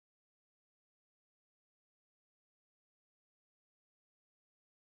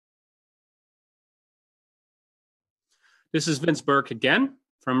This is Vince Berk again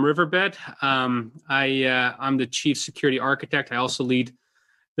from Riverbed. I'm the chief security architect. I also lead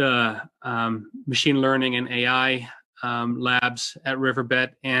the machine learning and AI labs at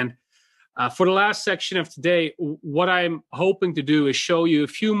Riverbed. And for the last section of today, what I'm hoping to do is show you a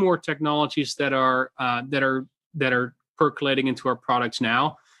few more technologies that are percolating into our products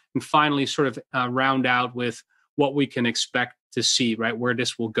now, and finally sort of round out with what we can expect to see, right, where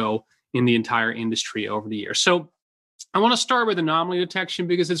this will go in the entire industry over the years. So I want to start with anomaly detection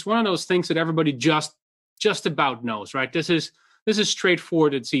because it's one of those things that everybody just about knows, right? This is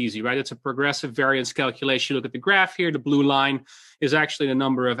straightforward. It's easy, right? It's a progressive variance calculation. Look at the graph here. The blue line is actually the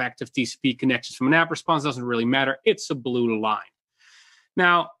number of active TCP connections from an app response. Doesn't really matter. It's a blue line.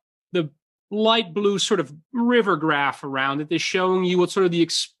 Now, the light blue sort of river graph around it is showing you what sort of the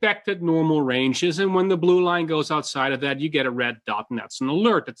expected normal range is. And when the blue line goes outside of that, you get a red dot, and that's an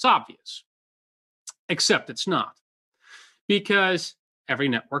alert. It's obvious, except it's not. Because every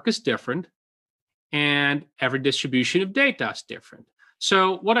network is different and every distribution of data is different.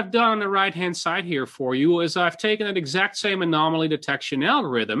 So what I've done on the right-hand side here for you is I've taken that exact same anomaly detection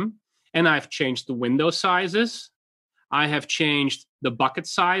algorithm and I've changed the window sizes. I have changed the bucket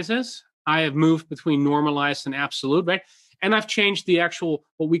sizes. I have moved between normalized and absolute, right? And I've changed the actual,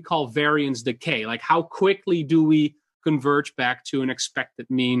 what we call variance decay, like how quickly do we converge back to an expected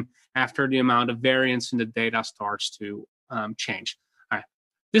mean after the amount of variance in the data starts to change. All right.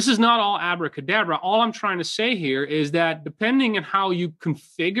 This is not all abracadabra. All I'm trying to say here is that depending on how you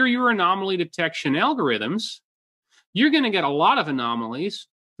configure your anomaly detection algorithms, you're going to get a lot of anomalies,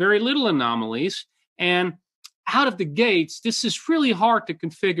 very little anomalies, and out of the gates, this is really hard to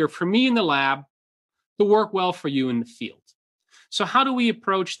configure for me in the lab to work well for you in the field. So how do we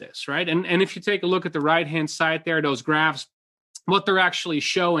approach this, right? And if you take a look at the right-hand side there, those graphs, what they're actually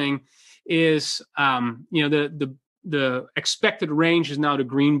showing is, the expected range is now the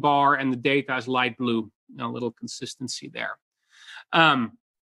green bar and the data is light blue. A little consistency there.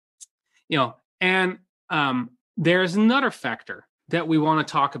 There's another factor that we want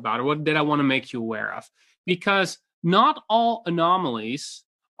to talk about, or that I want to make you aware of, because not all anomalies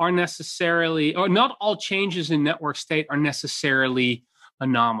are necessarily, or not all changes in network state are necessarily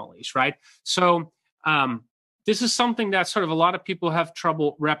anomalies, right? So this is something that sort of a lot of people have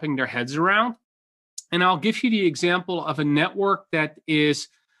trouble wrapping their heads around. And I'll give you the example of a network that is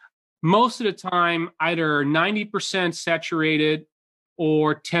most of the time either 90% saturated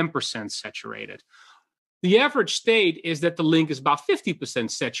or 10% saturated. The average state is that the link is about 50%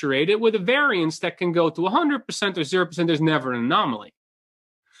 saturated with a variance that can go to 100% or 0%. There's never an anomaly.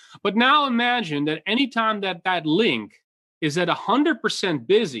 But now imagine that anytime that link is at 100%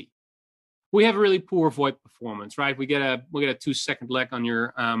 busy, we have really poor VoIP performance, right? We get a 2-second lag on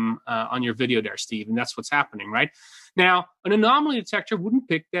your video there, Steve, and that's what's happening, right? Now, an anomaly detector wouldn't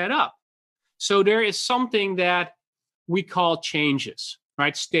pick that up. So there is something that we call changes,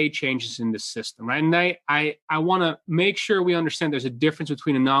 right? State changes in the system, right? And I want to make sure we understand there's a difference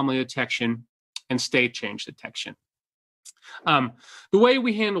between anomaly detection and state change detection. The way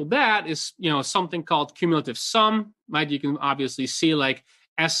we handle that is, something called cumulative sum, right? You can obviously see, like,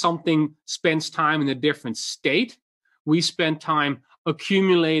 as something spends time in a different state, we spend time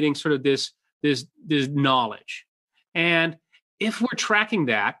accumulating sort of this knowledge. And if we're tracking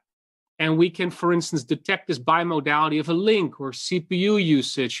that, and we can, for instance, detect this bimodality of a link or CPU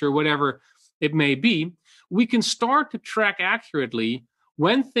usage or whatever it may be, we can start to track accurately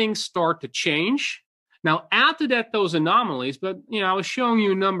when things start to change. Now, add to that those anomalies, but I was showing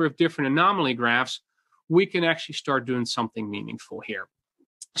you a number of different anomaly graphs. We can actually start doing something meaningful here.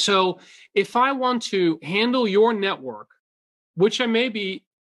 So if I want to handle your network, which I maybe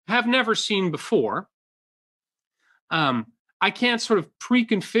have never seen before, I can't sort of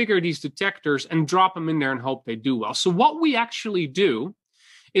pre-configure these detectors and drop them in there and hope they do well. So what we actually do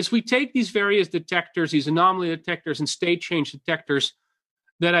is we take these various detectors, these anomaly detectors and state change detectors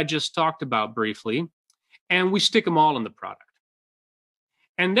that I just talked about briefly, and we stick them all in the product.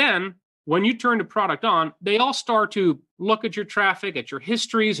 And then when you turn the product on, they all start to look at your traffic, at your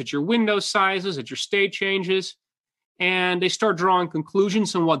histories, at your window sizes, at your state changes, and they start drawing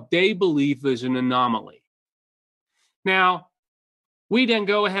conclusions on what they believe is an anomaly. Now, we then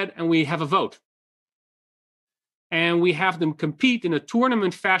go ahead and we have a vote. And we have them compete in a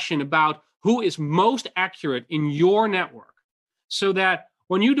tournament fashion about who is most accurate in your network. So that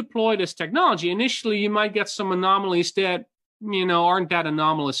when you deploy this technology, initially you might get some anomalies that aren't that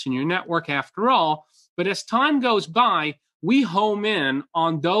anomalous in your network after all. But as time goes by, we home in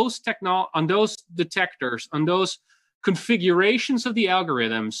on those detectors, on those configurations of the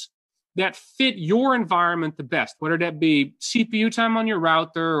algorithms that fit your environment the best, whether that be CPU time on your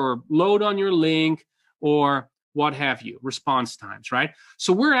router or load on your link or what have you, response times, right?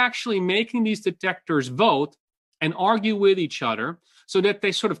 So we're actually making these detectors vote and argue with each other so that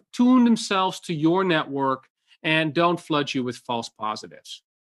they sort of tune themselves to your network and don't flood you with false positives.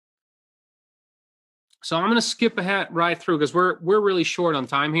 So I'm going to skip ahead right through because we're really short on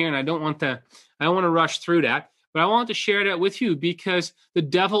time here, and I don't want to rush through that. But I want to share that with you because the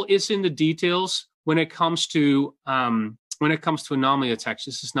devil is in the details when it comes to anomaly detection.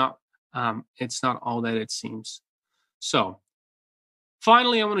 This is not it's not all that it seems. So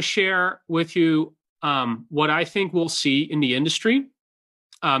finally, I want to share with you what I think we'll see in the industry.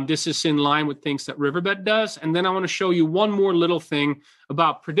 This is in line with things that Riverbed does. And then I want to show you one more little thing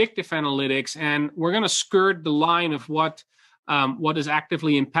about predictive analytics. And we're going to skirt the line of what is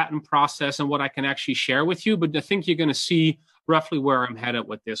actively in patent process and what I can actually share with you. But I think you're going to see roughly where I'm headed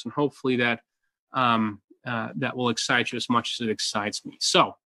with this. And hopefully that will excite you as much as it excites me.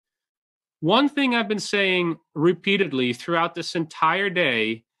 So one thing I've been saying repeatedly throughout this entire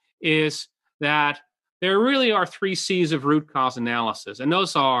day is that there really are 3 C's of root cause analysis, and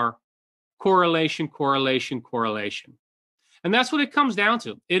those are correlation, correlation, correlation. And that's what it comes down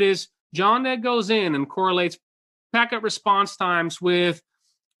to. It is John that goes in and correlates packet response times with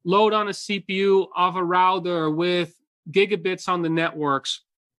load on a CPU of a router, with gigabits on the networks,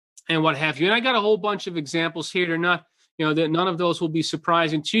 and what have you. And I got a whole bunch of examples here. They're not, that none of those will be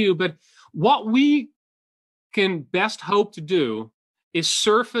surprising to you, but what we can best hope to do is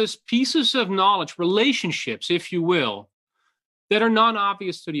surface pieces of knowledge, relationships, if you will, that are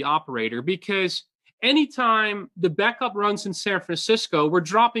non-obvious to the operator. Because anytime the backup runs in San Francisco, we're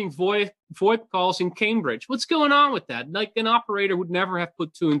dropping VoIP calls in Cambridge. What's going on with that? Like, an operator would never have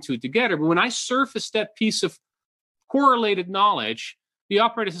put 2 and 2 together. But when I surface that piece of correlated knowledge, the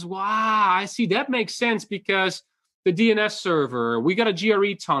operator says, wow, I see, that makes sense because the DNS server, we got a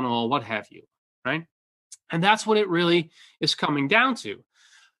GRE tunnel, what have you, right? And that's what it really is coming down to.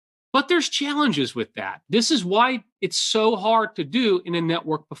 But there's challenges with that. This is why it's so hard to do in a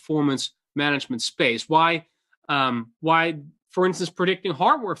network performance management space. Why, for instance, predicting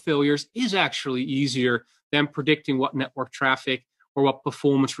hardware failures is actually easier than predicting what network traffic or what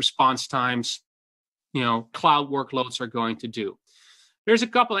performance response times, cloud workloads are going to do. There's a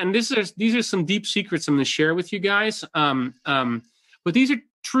couple, and these are some deep secrets I'm going to share with you guys. But these are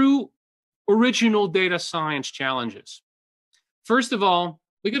true original data science challenges. First of all,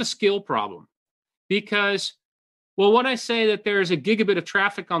 we got a skill problem because, well, when I say that there's a gigabit of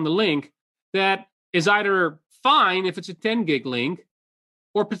traffic on the link, that is either fine if it's a 10 gig link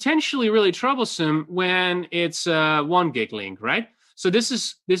or potentially really troublesome when it's a 1 gig link, right? So this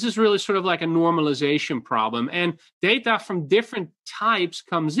is really sort of like a normalization problem, and data from different types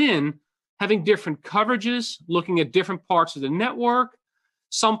comes in, having different coverages, looking at different parts of the network.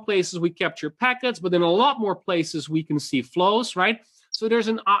 Some places we capture packets, but in a lot more places we can see flows, right? So there's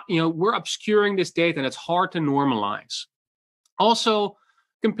we're obscuring this data and it's hard to normalize. Also,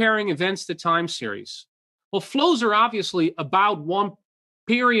 comparing events to time series. Well, flows are obviously about one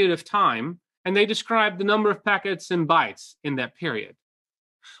period of time, and they describe the number of packets and bytes in that period.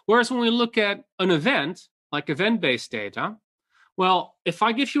 Whereas when we look at an event, like event-based data, well, if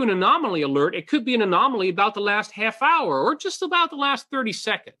I give you an anomaly alert, it could be an anomaly about the last half hour or just about the last 30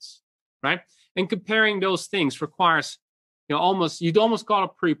 seconds, right? And comparing those things requires, you'd almost call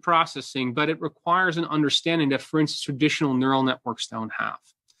it pre-processing, but it requires an understanding that, for instance, traditional neural networks don't have.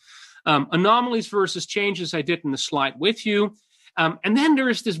 Anomalies versus changes I did in the slide with you. And then there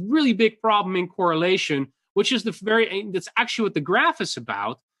is this really big problem in correlation, which is that's actually what the graph is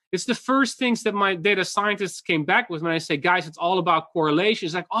about. It's the first things that my data scientists came back with when I say, guys, it's all about correlation.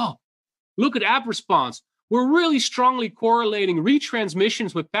 It's like, oh, look at app response. We're really strongly correlating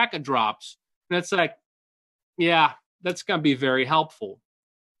retransmissions with packet drops. And it's like, yeah, that's going to be very helpful.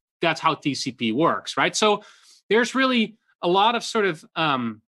 That's how TCP works, right? So there's really a lot of sort of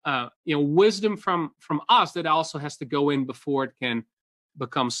wisdom from us that also has to go in before it can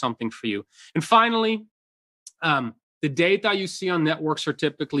become something for you. And finally, the data you see on networks are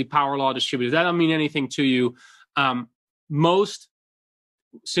typically power law distributed. That don't mean anything to you.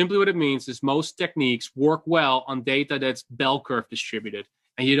 Simply what it means is most techniques work well on data that's bell curve distributed,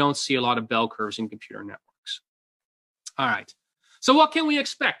 and you don't see a lot of bell curves in computer networks. All right. So what can we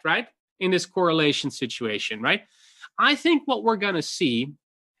expect, right, in this correlation situation, right? I think what we're going to see,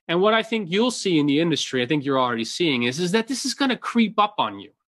 and what I think you'll see in the industry, I think you're already seeing, is that this is going to creep up on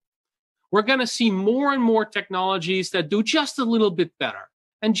you. We're going to see more and more technologies that do just a little bit better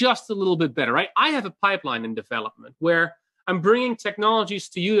and just a little bit better, right? I have a pipeline in development where I'm bringing technologies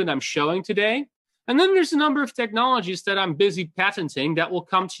to you that I'm showing today. And then there's a number of technologies that I'm busy patenting that will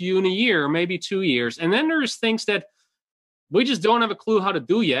come to you in a year, or maybe 2 years. And then there's things that we just don't have a clue how to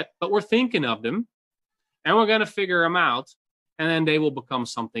do yet, but we're thinking of them and we're going to figure them out. And then they will become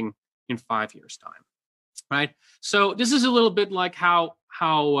something in 5 years' time, right? So this is a little bit like how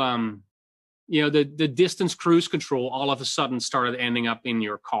the distance cruise control all of a sudden started ending up in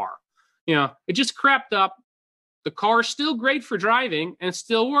your car. It just crept up. The car is still great for driving and it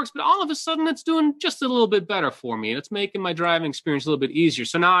still works, but all of a sudden it's doing just a little bit better for me. And it's making my driving experience a little bit easier.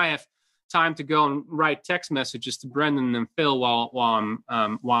 So now I have time to go and write text messages to Brendan and Phil while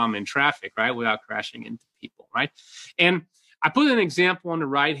I'm in traffic, right? Without crashing into people, right? And I put an example on the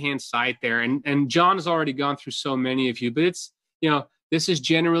right-hand side there, and John has already gone through so many of you, but it's, this is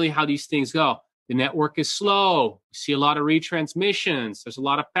generally how these things go. The network is slow. You see a lot of retransmissions. There's a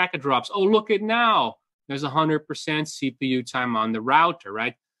lot of packet drops. Oh, look at now. There's 100% CPU time on the router,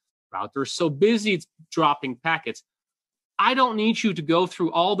 right? Router is so busy, it's dropping packets. I don't need you to go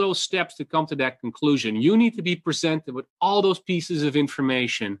through all those steps to come to that conclusion. You need to be presented with all those pieces of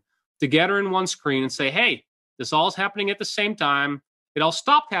information together in one screen and say, hey, this all is happening at the same time. It all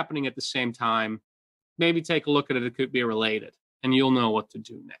stopped happening at the same time. Maybe take a look at it. It could be related, and you'll know what to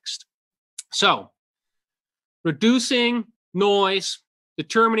do next. So, reducing noise,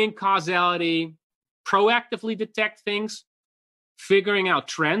 determining causality, proactively detect things, figuring out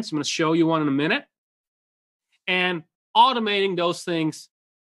trends. I'm going to show you one in a minute. And automating those things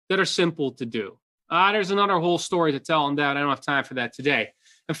that are simple to do. There's another whole story to tell on that. I don't have time for that today.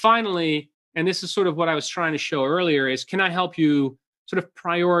 And finally, and this is sort of what I was trying to show earlier, is can I help you sort of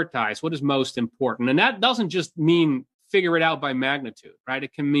prioritize what is most important? And that doesn't just mean figure it out by magnitude, right?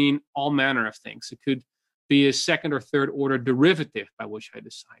 It can mean all manner of things. It could be a second or third order derivative by which I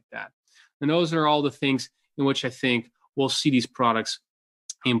decide that. And those are all the things in which I think we'll see these products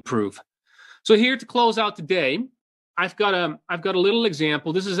improve. So here to close out today, I've got a little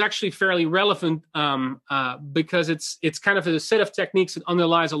example. This is actually fairly relevant because it's kind of a set of techniques that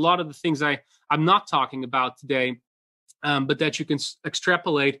underlies a lot of the things I'm not talking about today, but that you can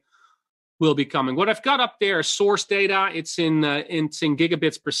extrapolate will be coming. What I've got up there is source data. It's in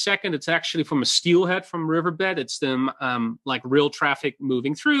gigabits per second. It's actually from a steelhead from Riverbed. It's them like real traffic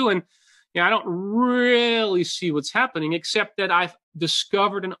moving through, and I don't really see what's happening except that I've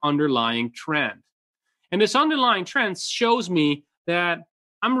discovered an underlying trend. And this underlying trend shows me that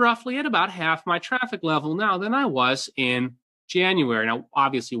I'm roughly at about half my traffic level now than I was in January. Now,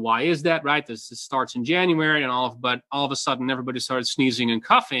 obviously, why is that, right? This starts in January, and all of a sudden, everybody started sneezing and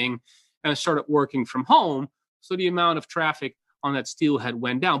coughing and started working from home. So the amount of traffic on that steelhead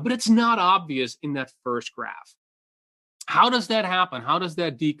went down. But it's not obvious in that first graph. How does that happen? How does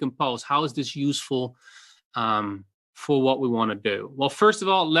that decompose? How is this useful for what we want to do? Well, first of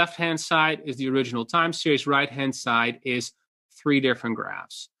all, left-hand side is the original time series. Right-hand side is 3 different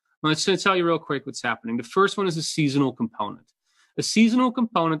graphs. Let's tell you real quick what's happening. The first one is a seasonal component. A seasonal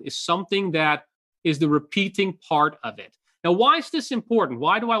component is something that is the repeating part of it. Now, why is this important?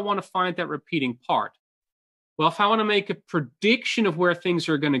 Why do I want to find that repeating part? Well, if I want to make a prediction of where things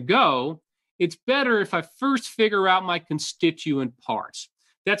are going to go, it's better if I first figure out my constituent parts.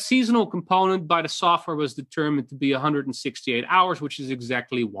 That seasonal component by the software was determined to be 168 hours, which is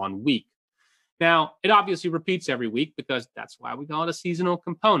exactly 1 week. Now, it obviously repeats every week because that's why we call it a seasonal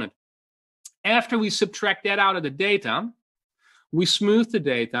component. After we subtract that out of the data, we smooth the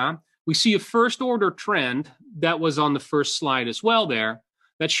data. We see a first order trend that was on the first slide as well there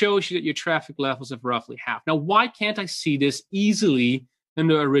that shows you that your traffic levels have roughly halved. Now, why can't I see this easily in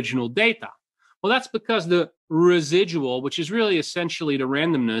the original data? Well, that's because the residual, which is really essentially the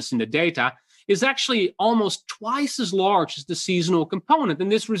randomness in the data, is actually almost twice as large as the seasonal component.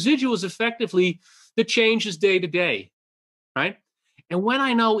 And this residual is effectively the changes day to day, right? And when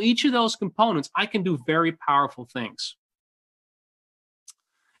I know each of those components, I can do very powerful things.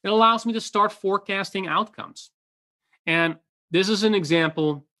 It allows me to start forecasting outcomes. And this is an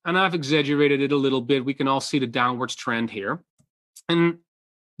example, and I've exaggerated it a little bit. We can all see the downwards trend here. And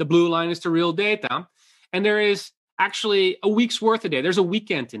the blue line is the real data. And there is actually a week's worth of data. There's a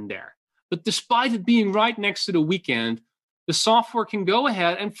weekend in there. But despite it being right next to the weekend, the software can go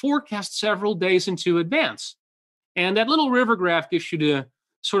ahead and forecast several days into advance. And that little river graph gives you the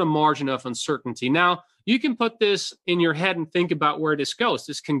sort of margin of uncertainty. Now, you can put this in your head and think about where this goes.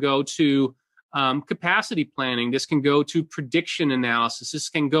 This can go to capacity planning. This can go to prediction analysis. This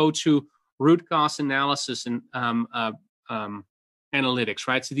can go to root cause analysis and analytics,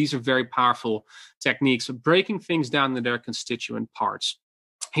 right? So these are very powerful techniques of breaking things down into their constituent parts.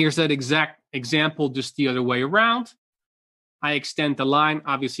 Here's that exact example just the other way around. I extend the line.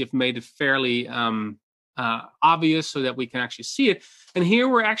 Obviously, I've made it fairly obvious so that we can actually see it. And here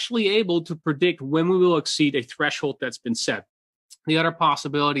we're actually able to predict when we will exceed a threshold that's been set. The other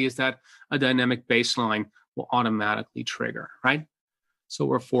possibility is that a dynamic baseline will automatically trigger, right? So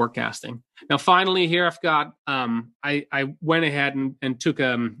we're forecasting. Now, finally, here I've got, I went ahead and took,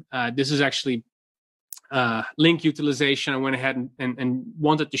 this is actually link utilization. I went ahead and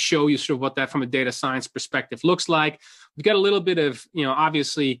wanted to show you sort of what that from a data science perspective looks like. We've got a little bit of,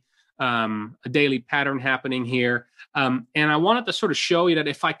 obviously a daily pattern happening here. And I wanted to sort of show you that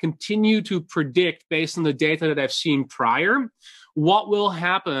if I continue to predict based on the data that I've seen prior, what will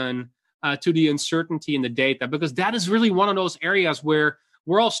happen to the uncertainty in the data, because that is really one of those areas where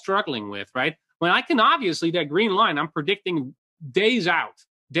we're all struggling with, right? When I can obviously, that green line, I'm predicting days out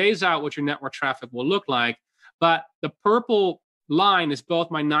what your network traffic will look like. But the purple line is both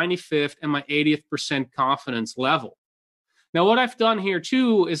my 95th and my 80th percent confidence level. Now, what I've done here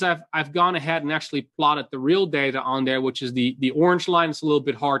too is I've gone ahead and actually plotted the real data on there, which is the orange line. It's a little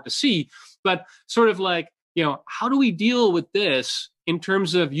bit hard to see, but sort of like, how do we deal with this in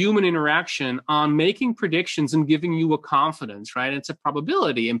terms of human interaction on making predictions and giving you a confidence, right? It's a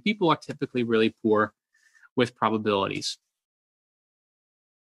probability, and people are typically really poor with probabilities.